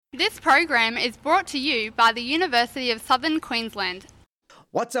This program is brought to you by the University of Southern Queensland.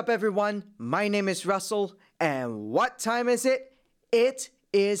 What's up, everyone? My name is Russell, and what time is it? It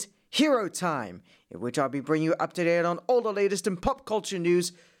is Hero Time, in which I'll be bringing you up to date on all the latest in pop culture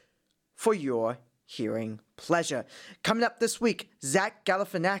news for your hearing pleasure. Coming up this week, Zach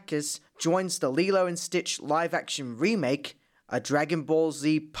Galifianakis joins the Lilo and Stitch live-action remake, a Dragon Ball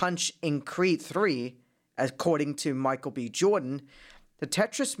Z punch in Creed 3, according to Michael B. Jordan. The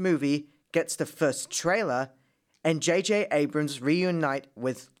Tetris movie gets the first trailer, and J.J. Abrams reunite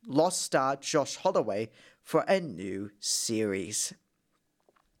with Lost star Josh Holloway for a new series.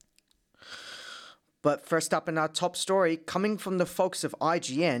 But first up in our top story, coming from the folks of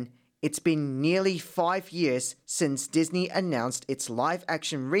IGN, it's been nearly 5 years since Disney announced its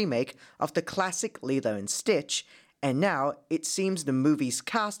live-action remake of the classic Lilo and Stitch, and now it seems the movie's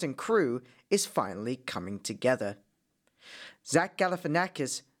cast and crew is finally coming together. Zach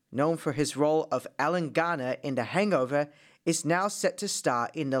Galifianakis, known for his role of Alan Garner in The Hangover, is now set to star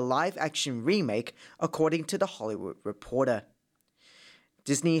in the live-action remake, according to The Hollywood Reporter.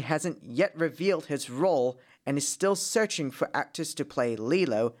 Disney hasn't yet revealed his role and is still searching for actors to play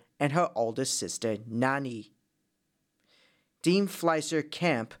Lilo and her older sister Nani. Dean Fleischer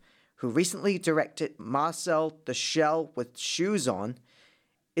Camp, who recently directed Marcel the Shell with Shoes On,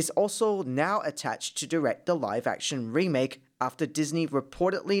 is also now attached to direct the live-action remake after Disney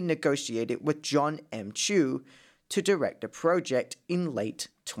reportedly negotiated with John M. Chu to direct the project in late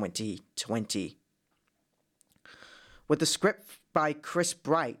 2020. With the script by Chris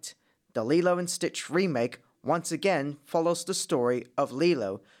Bright, the Lilo and Stitch remake once again follows the story of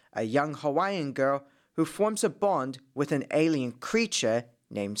Lilo, a young Hawaiian girl who forms a bond with an alien creature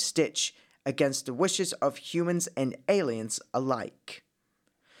named Stitch against the wishes of humans and aliens alike.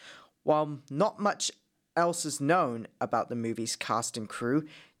 While not much else is known about the movie's cast and crew,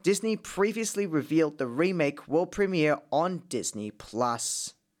 Disney previously revealed the remake will premiere on Disney+.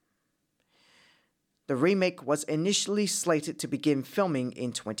 The remake was initially slated to begin filming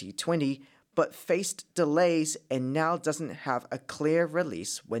in 2020, but faced delays and now doesn't have a clear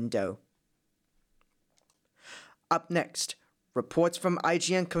release window. Up next, reports from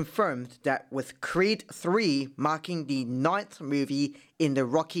IGN confirmed that with Creed 3 marking the 9th movie in the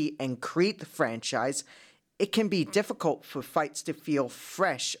Rocky and Creed franchise, it can be difficult for fights to feel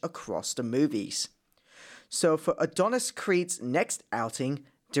fresh across the movies. So for Adonis Creed's next outing,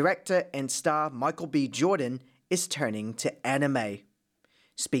 director and star Michael B. Jordan is turning to anime.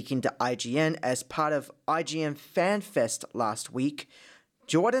 Speaking to IGN as part of IGN Fan Fest last week,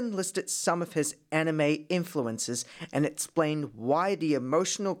 Jordan listed some of his anime influences and explained why the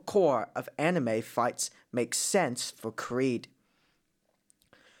emotional core of anime fights makes sense for Creed.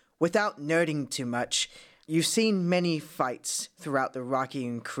 Without nerding too much, you've seen many fights throughout the Rocky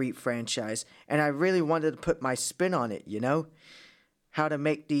and Creed franchise, and I really wanted to put my spin on it, how to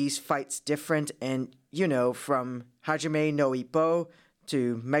make these fights different and, from Hajime no Ippo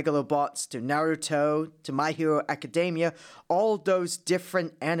to Megalobots to Naruto to My Hero Academia, all those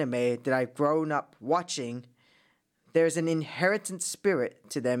different anime that I've grown up watching, there's an inherent spirit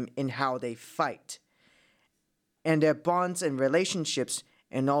to them in how they fight, and their bonds and relationships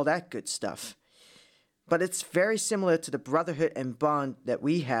and all that good stuff. But it's very similar to the brotherhood and bond that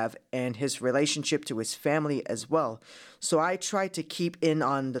we have and his relationship to his family as well. So I try to keep in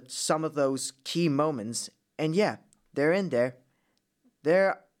on some of those key moments, and yeah, they're in there.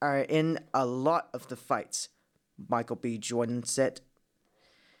 There are in a lot of the fights, Michael B. Jordan said.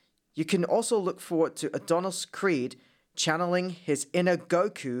 You can also look forward to Adonis Creed channeling his inner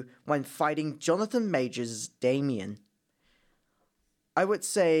Goku when fighting Jonathan Majors' Damien. I would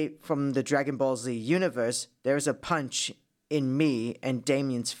say from the Dragon Ball Z universe, there's a punch in me and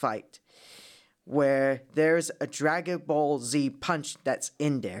Damien's fight, where there's a Dragon Ball Z punch that's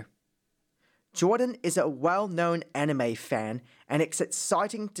in there. Jordan is a well-known anime fan, and it's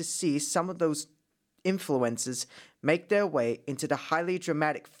exciting to see some of those influences make their way into the highly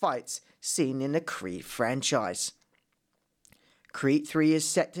dramatic fights seen in the Creed franchise. Creed 3 is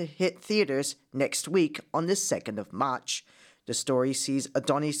set to hit theaters next week on the 2nd of March. The story sees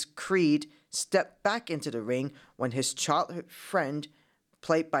Adonis Creed step back into the ring when his childhood friend,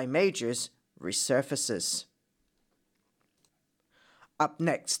 played by Majors, resurfaces. Up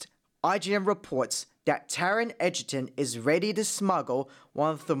next, IGN reports that Taron Egerton is ready to smuggle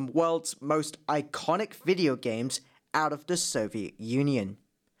one of the world's most iconic video games out of the Soviet Union.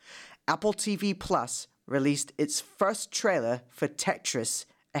 Apple TV Plus released its first trailer for Tetris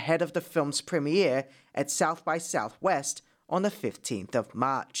ahead of the film's premiere at South by Southwest on the 15th of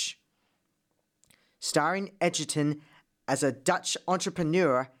March. Starring Egerton as a Dutch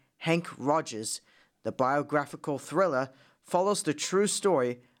entrepreneur Hank Rogers, the biographical thriller follows the true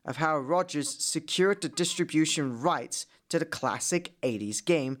story of how Rogers secured the distribution rights to the classic 80s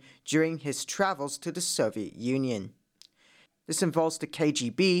game during his travels to the Soviet Union. This involves the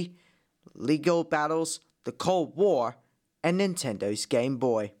KGB, legal battles, the Cold War, and Nintendo's Game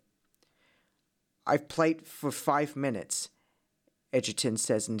Boy. "I've played for 5 minutes," Edgerton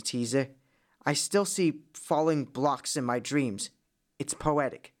says in the teaser. "I still see falling blocks in my dreams. It's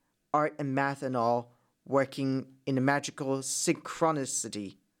poetic, art and math and all, working in a magical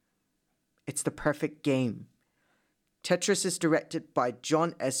synchronicity. It's the perfect game." Tetris is directed by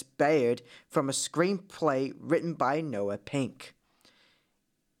John S. Bayard from a screenplay written by Noah Pink.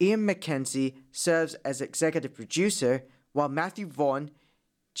 Ian McKenzie serves as executive producer, while Matthew Vaughn,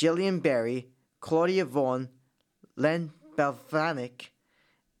 Gillian Berry, Claudia Vaughn, Len Belvanik,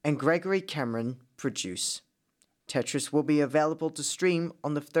 and Gregory Cameron produce. Tetris will be available to stream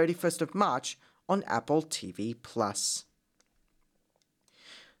on the 31st of March on Apple TV+.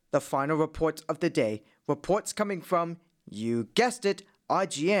 The final report of the day, reports coming from, you guessed it,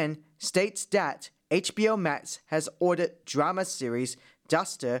 IGN, states that HBO Max has ordered drama series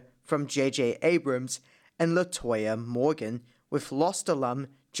Duster from J.J. Abrams and LaToya Morgan, with Lost alum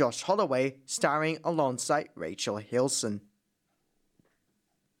Josh Holloway starring alongside Rachel Hilson.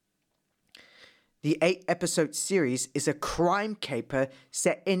 The 8-episode series is a crime caper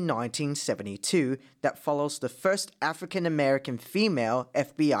set in 1972 that follows the first African-American female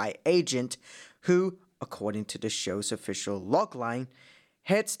FBI agent who, according to the show's official logline,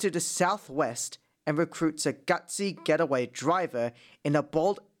 heads to the Southwest and recruits a gutsy getaway driver in a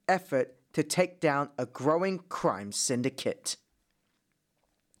bold effort to take down a growing crime syndicate.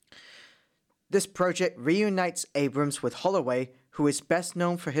 This project reunites Abrams with Holloway, who is best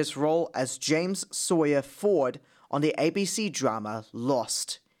known for his role as James Sawyer Ford on the ABC drama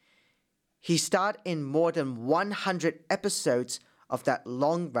Lost. He starred in more than 100 episodes of that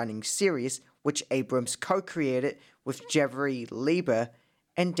long-running series, which Abrams co-created with Jeffrey Lieber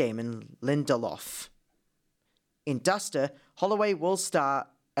and Damon Lindelof. In Duster, Holloway will star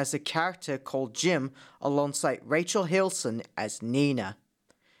as a character called Jim alongside Rachel Hilson as Nina.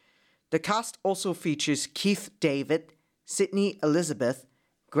 The cast also features Keith David, Sydney Elizabeth,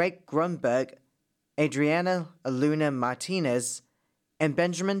 Greg Grunberg, Adriana Luna Martinez, and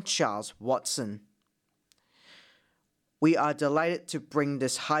Benjamin Charles Watson. We are delighted to bring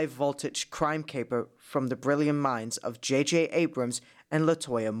this high-voltage crime caper from the brilliant minds of J.J. Abrams and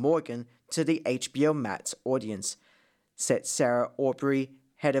LaToya Morgan to the HBO Max audience, said Sarah Aubrey,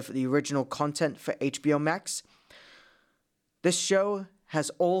 head of the original content for HBO Max. This show has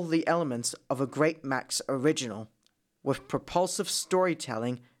all the elements of a great Max original, with propulsive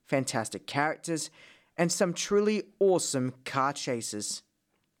storytelling, fantastic characters, and some truly awesome car chases.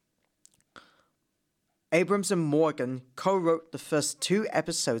 Abrams and Morgan co-wrote the first 2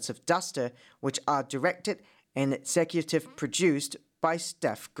 episodes of Duster, which are directed and executive produced by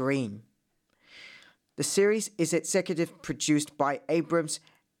Steph Green. The series is executive produced by Abrams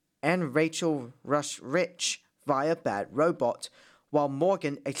and Rachel Rush Rich via Bad Robot, while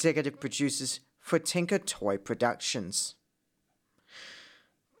Morgan executive produces for Tinker Toy Productions.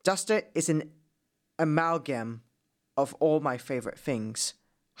 Duster is an amalgam of all my favorite things.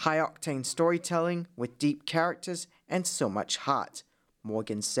 High-octane storytelling with deep characters and so much heart,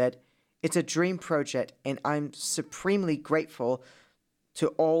 Morgan said. It's a dream project and I'm supremely grateful to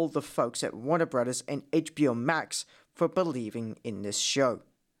all the folks at Warner Brothers and HBO Max for believing in this show.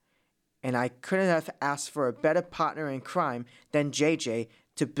 And I couldn't have asked for a better partner in crime than JJ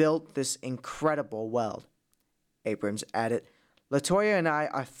to build this incredible world. Abrams added, LaToya and I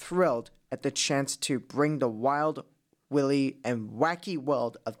are thrilled at the chance to bring the wild, willy, and wacky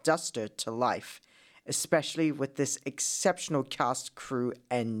world of Duster to life, especially with this exceptional cast, crew,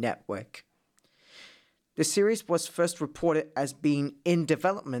 and network. The series was first reported as being in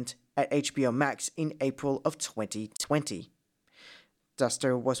development at HBO Max in April of 2020.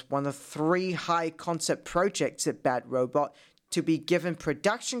 Duster was one of 3 high-concept projects at Bad Robot to be given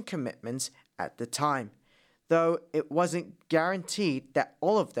production commitments at the time, though it wasn't guaranteed that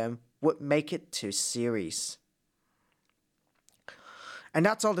all of them would make it to series. And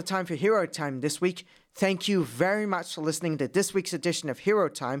that's all the time for Hero Time this week. Thank you very much for listening to this week's edition of Hero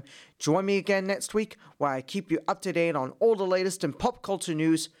Time. Join me again next week, where I keep you up to date on all the latest in pop culture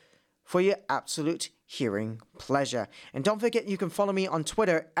news for your absolute hearing pleasure. And don't forget you can follow me on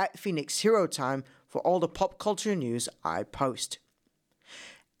Twitter at Phoenix Hero Time for all the pop culture news I post.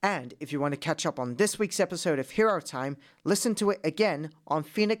 And if you want to catch up on this week's episode of Hero Time, listen to it again on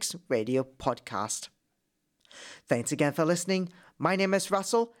Phoenix Radio Podcast. Thanks again for listening. My name is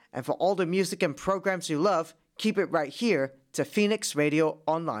Russell, And for all the music and programs you love, keep it right here to Phoenix Radio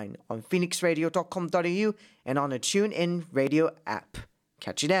Online on phoenixradio.com.au and on the TuneIn Radio app.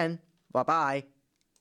 Catch you then. Bye-bye.